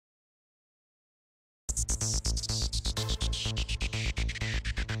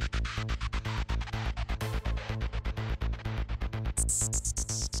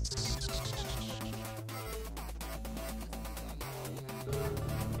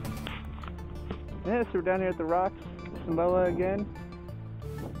Yeah, so we're down here at the rocks, SAMOA again.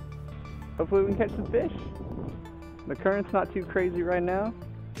 Hopefully we can catch some fish. The current's not too crazy right now.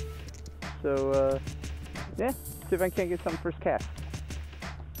 So, yeah, see if I can't get something first cast.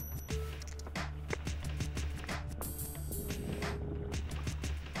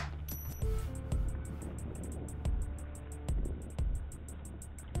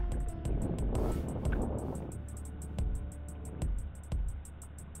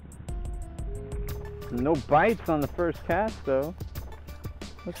 No bites on the first cast though.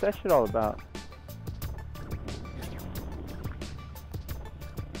 What's that shit all about?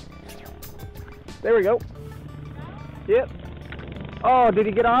 There we go. Yep. Oh, did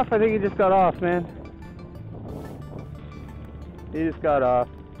he get off? I think he just got off, man. He just got off.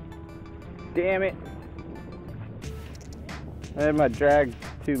 Damn it. I had my drag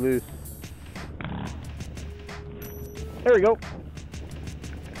too loose. There we go.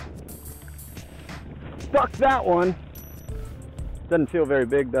 Stuck that one. Doesn't feel very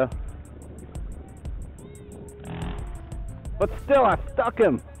big though. But still, I stuck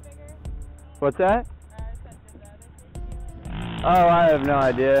him. What's that? Oh, I have no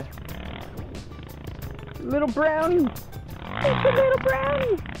idea. Little brownie. It's a little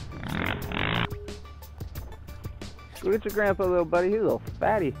brownie. Go get your grandpa, little buddy. He's a little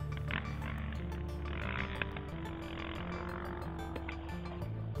fatty.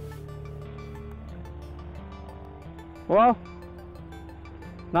 Well,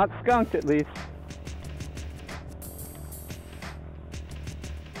 not skunked at least.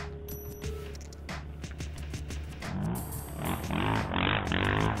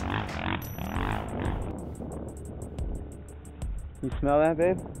 You smell that,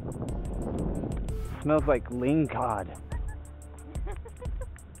 babe? It smells like ling cod.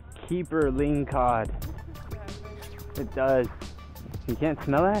 Keeper ling cod. It does. You can't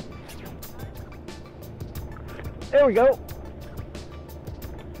smell that? There we go.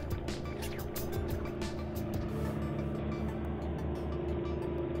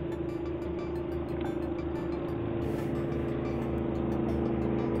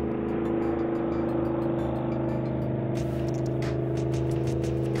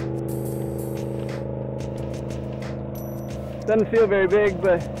 Doesn't feel very big,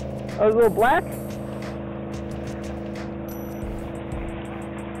 but oh, it's a little black.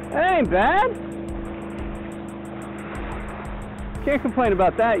 That ain't bad. Can't complain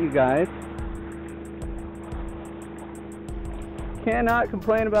about that, you guys. Cannot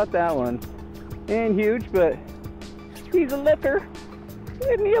complain about that one. Ain't huge, but he's a looker.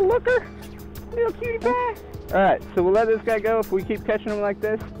 Isn't he a looker? Little cutie pie. Alright, so we'll let this guy go. If we keep catching him like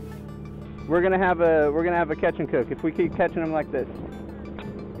this, we're gonna have a catch and cook. If we keep catching him like this.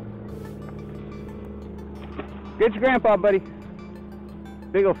 Get your grandpa, buddy.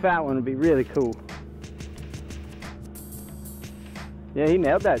 Big old fat one would be really cool. Yeah, he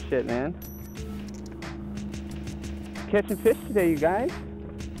nailed that shit, man. Catching fish today, you guys.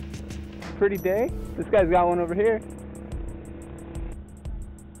 Pretty day. This guy's got one over here.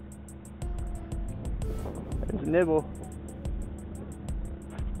 There's a nibble.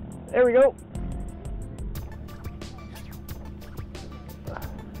 There we go.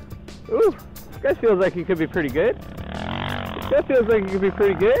 Ooh, this guy feels like he could be pretty good. This guy feels like he could be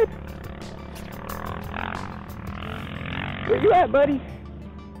pretty good. Where you at, buddy?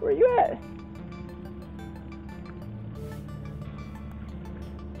 Where you at?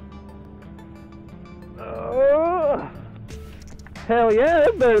 Oh, hell yeah,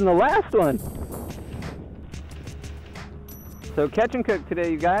 that's better than the last one. So catch and cook today,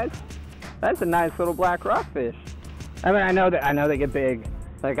 you guys. That's a nice little black rockfish. I mean, I know they get big.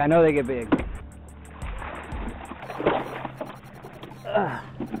 Like, I know they get big.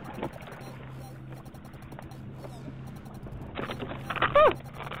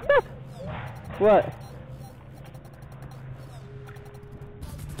 What?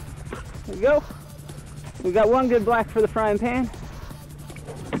 There we go. We got one good black for the frying pan.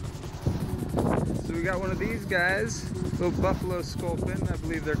 So we got one of these guys, little buffalo sculpin, I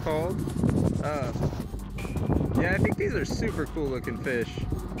believe they're called. Yeah, I think these are super cool looking fish.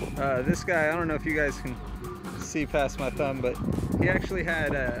 This guy, I don't know if you guys can see past my thumb, but he actually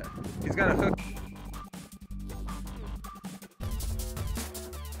had he's got a hook.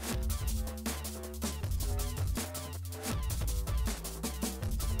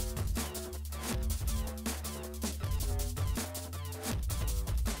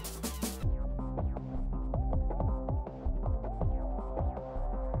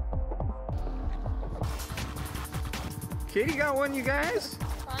 Katie got one, you guys.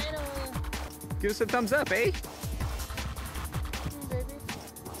 Finally. Give us a thumbs up, eh? Baby.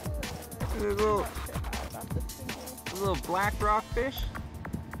 A little black rockfish.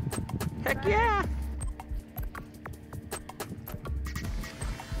 Heck yeah!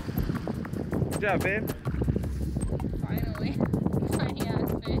 Good job, babe. Finally. Tiny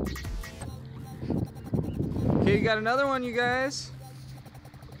ass fish. Okay, you got another one, you guys.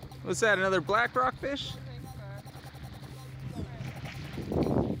 What's that, another black rockfish?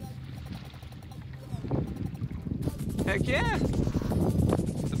 Heck yeah!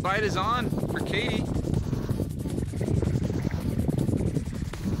 The bite is on for Katie.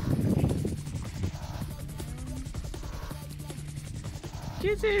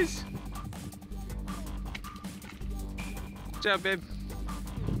 Kisses! Good job, babe.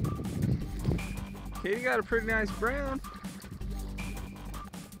 Katie got a pretty nice brown.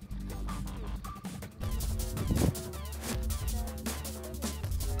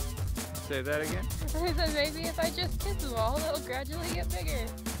 Say that again. I said maybe if I just kiss them all, they'll gradually get bigger.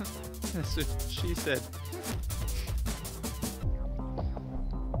 That's what she said.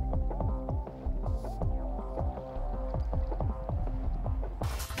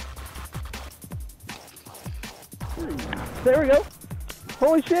 There we go.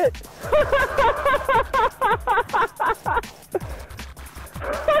 Holy shit.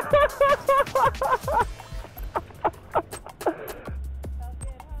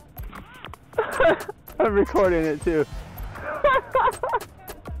 I'm recording it too.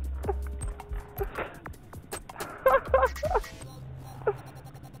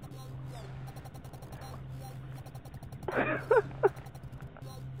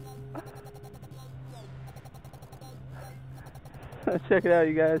 Check it out,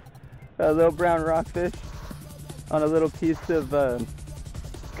 you guys. A little brown rockfish on a little piece of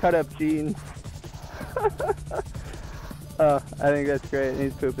cut up jeans. Oh, I think that's great.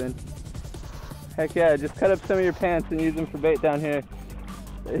 He's pooping. Heck yeah, just cut up some of your pants and use them for bait down here.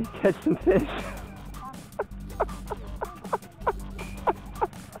 Catch some fish.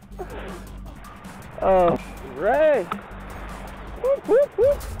 Oh, right. Whoop, whoop,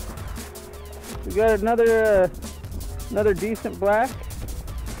 whoop. We got another decent black.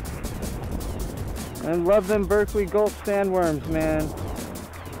 And love them Berkeley Gulf sandworms, man.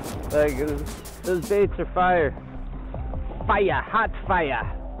 Like, those baits are fire. Fire, hot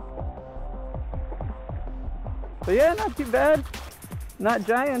fire. But yeah, not too bad. Not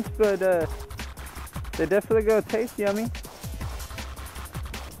giants, but they definitely go taste yummy.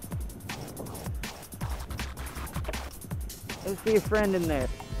 Let's see a friend in there.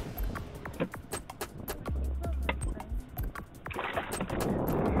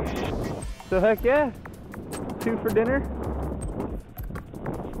 So heck yeah, 2 for dinner.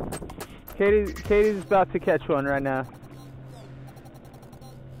 Katie's about to catch one right now.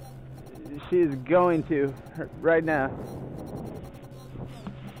 She is going to right now.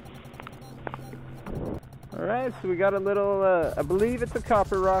 All right, so we got a little. I believe it's a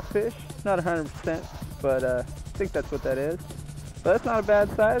copper rockfish. Not 100%, but I think that's what that is. But that's not a bad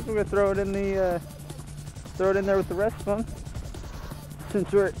size. We're gonna throw it in there with the rest of them,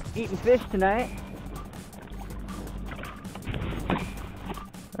 since we're eating fish tonight.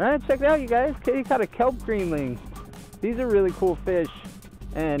 All right, check it out, you guys. Katie caught a kelp greenling. These are really cool fish,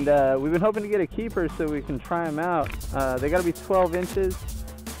 and we've been hoping to get a keeper so we can try them out. They gotta be 12 inches.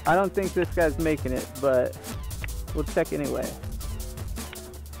 I don't think this guy's making it, but we'll check anyway.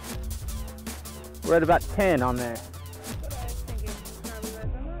 We're at about 10 on there.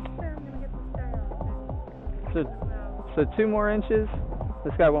 So 2 more inches.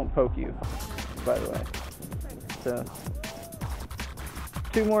 This guy won't poke you, by the way. So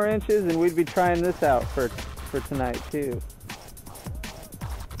 2 more inches, and we'd be trying this out for tonight too.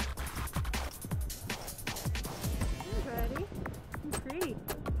 Ready? I'm free.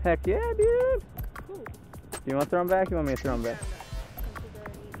 Heck yeah, dude. Cool. You want to throw him back? You want me to throw him back?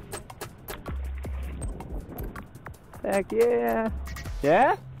 Heck yeah.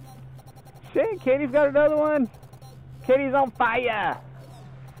 Yeah? Shit, Katie's got another one. Katie's on fire.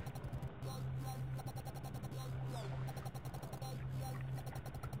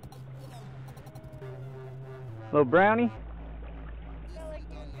 Little brownie.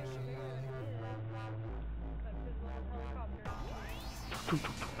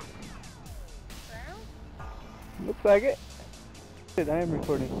 Looks like it. I am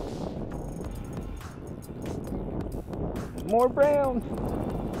recording. More browns.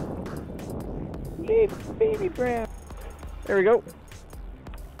 Baby brown. There we go.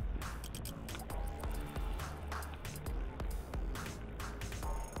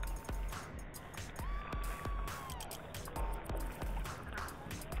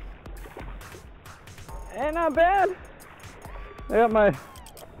 And not bad. I got my,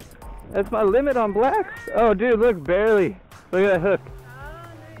 that's my limit on blacks. Oh dude, look, barely. Look at that hook. Oh,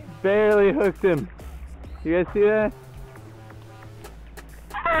 nice. Barely hooked him. You guys see that?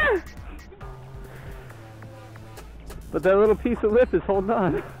 Ah! But that little piece of lip is holding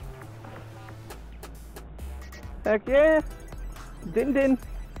on. Heck yeah. Din.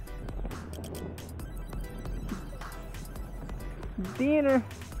 Dinner.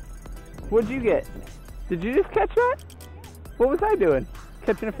 What'd you get? Did you just catch that? What was I doing?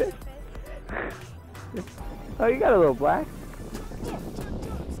 Catching a fish? Oh, you got a little black. Yeah.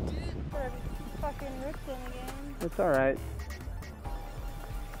 Fucking ripped in again. That's alright.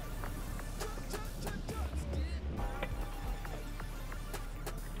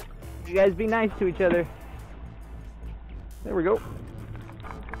 You guys be nice to each other. There we go.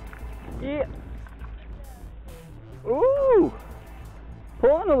 Yeah. Ooh.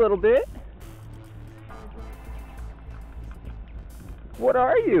 Pulling a little bit. What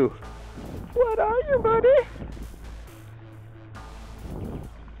are you? What are you, buddy?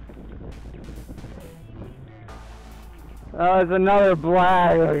 Oh, it's another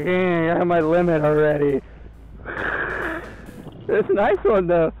black. I have my limit already. It's a nice one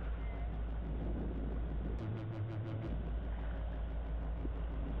though.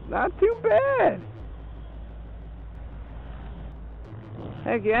 Not too bad.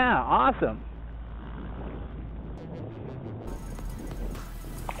 Heck yeah, awesome.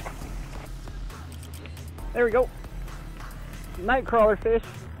 There we go. Night crawler fish.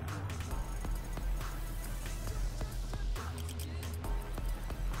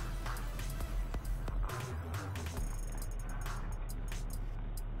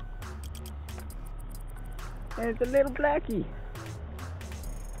 And it's a little blackie.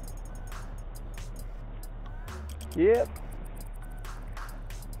 Yep.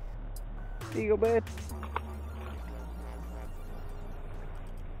 There you go, bud.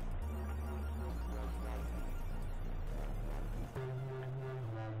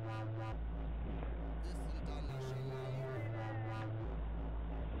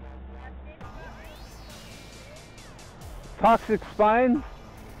 Toxic spines?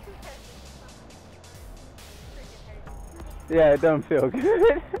 Yeah, it don't feel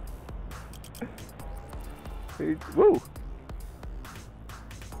good. Woo!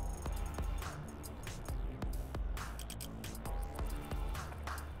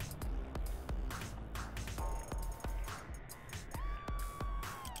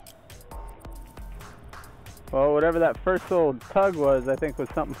 Well, whatever that first little tug was, I think was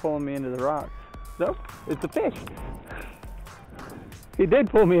something pulling me into the rocks. Nope, it's a fish. He did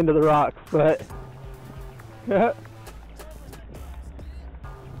pull me into the rocks, but yeah.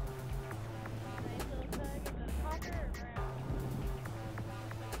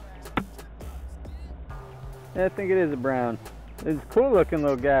 I think it is a brown. It's a cool looking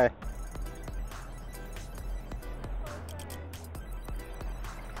little guy.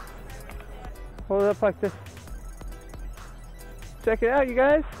 Hold it up like this. Check it out, you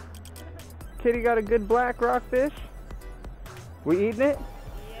guys. Kitty got a good black rockfish. We eating it?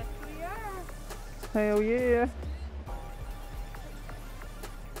 Yes, we are. Hell yeah.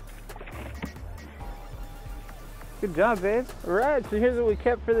 Good job, babe. Alright, so here's what we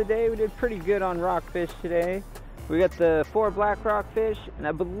kept for the day. We did pretty good on rockfish today. We got the 4 black rockfish, and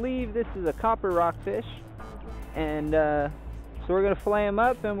I believe this is a copper rockfish. And so we're going to fillet them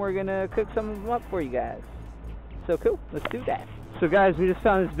up, and we're going to cook some of them up for you guys. So cool, let's do that. So guys, we just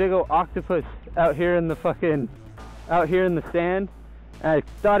found this big old octopus out here in the sand. I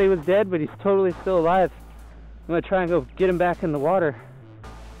thought he was dead, but he's totally still alive. I'm going to try and go get him back in the water.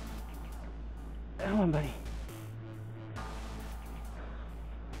 Come on, buddy.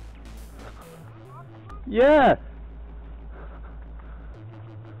 Yeah!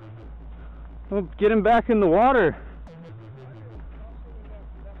 We'll get him back in the water.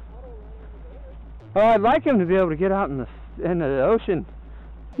 Oh, I'd like him to be able to get out in the ocean.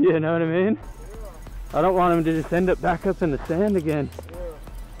 You know what I mean? I don't want him to just end up back up in the sand again.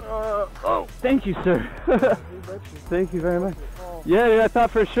 Oh, thank you, sir. Thank you very much. Yeah, dude, I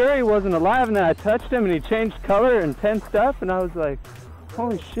thought for sure he wasn't alive, and then I touched him and he changed color and tensed up, and I was like,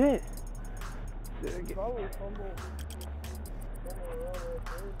 holy shit. Probably Humboldt.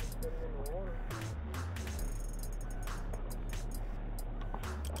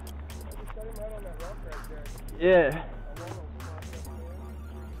 Yeah.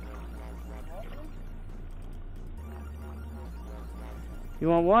 You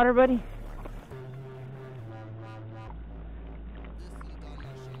want water, buddy?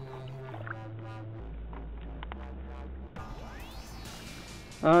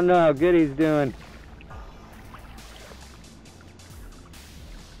 I don't know how good he's doing.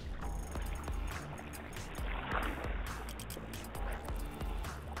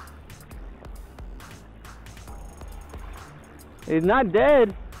 He's not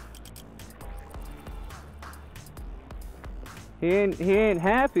dead. He ain't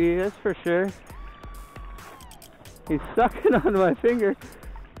happy, that's for sure. He's sucking on my finger.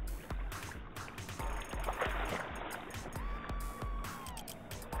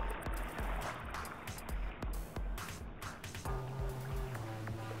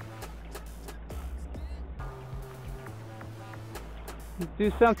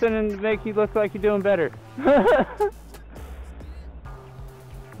 Do something and make you look like you're doing better.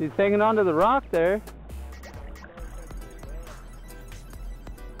 He's hanging onto the rock there.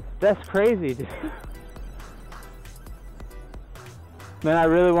 That's crazy, dude. Man, I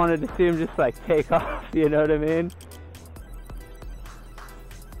really wanted to see him just like take off, you know what I mean?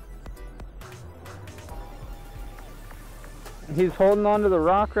 He's holding onto the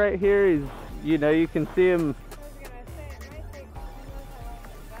rock right here. He's, you know, you can see him.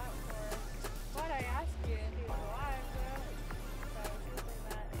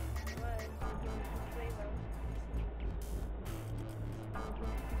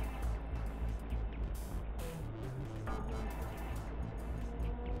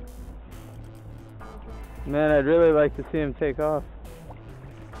 Man, I'd really like to see him take off.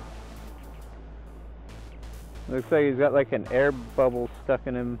 Looks like he's got like an air bubble stuck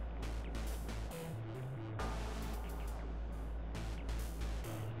in him.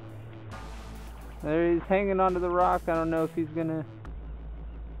 There he's hanging onto the rock. I don't know if he's gonna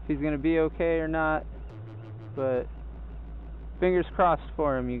be okay or not, but fingers crossed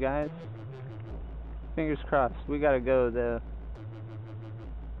for him, you guys. Fingers crossed. We gotta go though.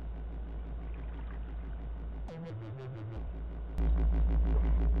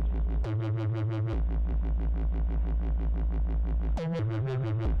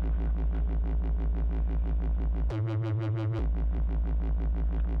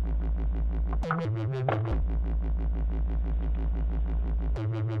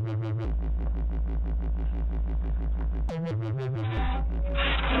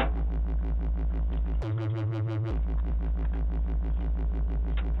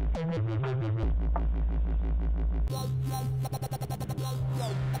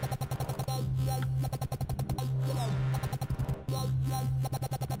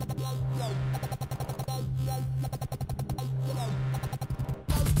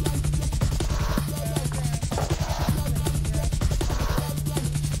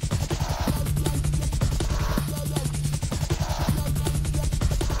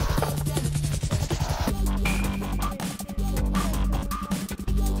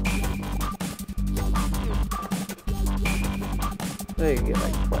 They can get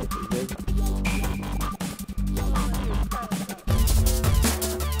like twice as big.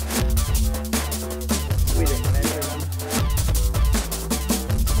 We didn't measure them.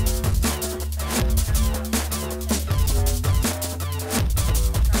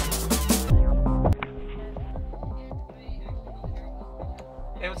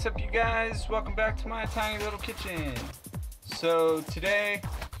 Hey, what's up you guys? Welcome back to my tiny little kitchen. So today,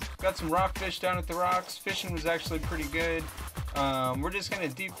 got some rockfish down at the rocks. Fishing was actually pretty good. We're just going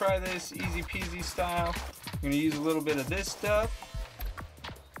to deep fry this easy peasy style. I'm going to use a little bit of this stuff.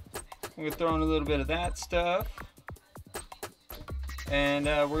 I'm going to throw in a little bit of that stuff. And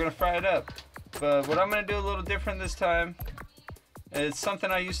we're going to fry it up. But what I'm going to do a little different this time. It's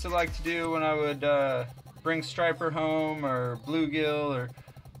something I used to like to do when I would bring striper home or bluegill or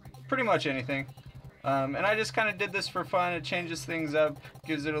pretty much anything. And I just kind of did this for fun. It changes things up,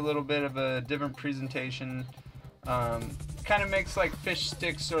 gives it a little bit of a different presentation. Kind of makes like fish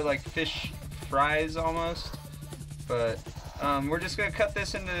sticks or like fish fries almost, but we're just gonna cut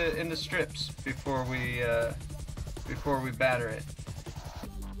this into strips before we batter it.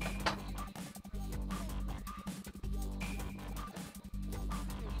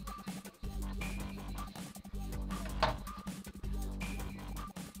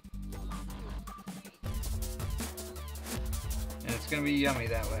 And it's gonna be yummy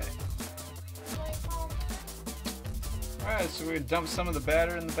that way. Alright, so we're going to dump some of the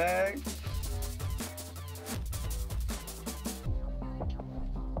batter in the bag.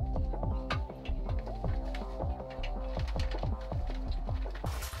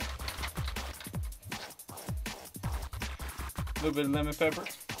 A little bit of lemon pepper.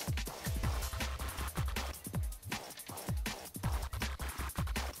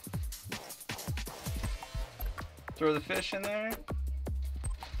 Throw the fish in there.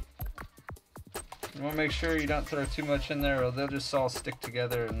 You want to make sure you don't throw too much in there or they'll just all stick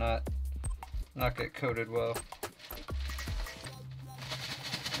together and not get coated well.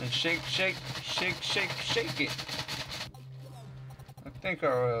 And shake, shake, shake, shake, shake it. I think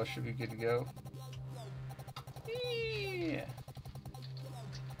our oil should be good to go. Yeah.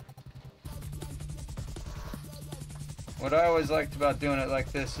 What I always liked about doing it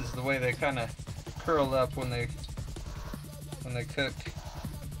like this is the way they kind of curl up when they cook.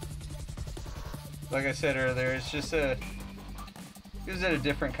 Like I said earlier, it's just gives it a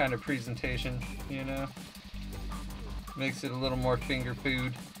different kind of presentation, you know. Makes it a little more finger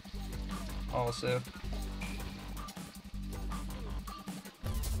food also.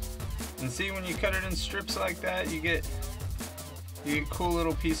 And see, when you cut it in strips like that, you get cool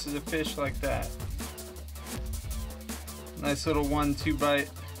little pieces of fish like that. Nice little 1-2 bite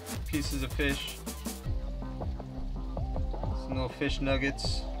pieces of fish. Some little fish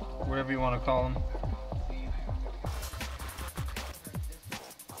nuggets, whatever you want to call them.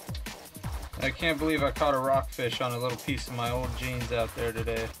 I can't believe I caught a rockfish on a little piece of my old jeans out there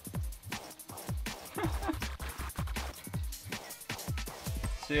today.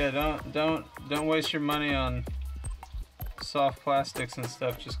 So yeah, don't waste your money on soft plastics and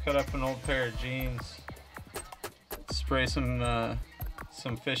stuff. Just cut up an old pair of jeans, spray some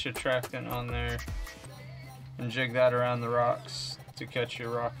fish attractant on there, and jig that around the rocks to catch your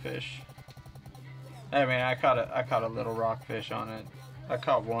rockfish. I mean, I caught a little rockfish on it. I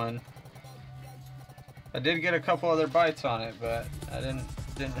caught one. I did get a couple other bites on it, but I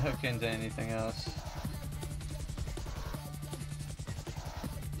didn't hook into anything else.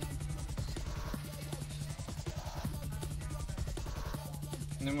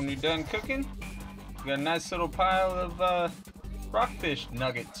 And then when you're done cooking, you got a nice little pile of rockfish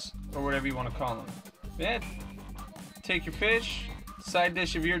nuggets, or whatever you want to call them. Yeah, take your fish, side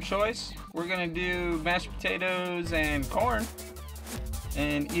dish of your choice. We're gonna do mashed potatoes and corn,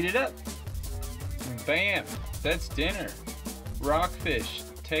 and eat it up. Bam! That's dinner. Rockfish,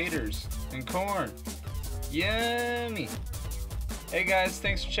 taters, and corn. Yummy! Hey guys,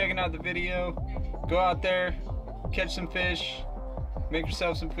 thanks for checking out the video. Go out there, catch some fish, make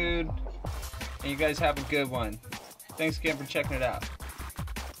yourself some food, and you guys have a good one. Thanks again for checking it out.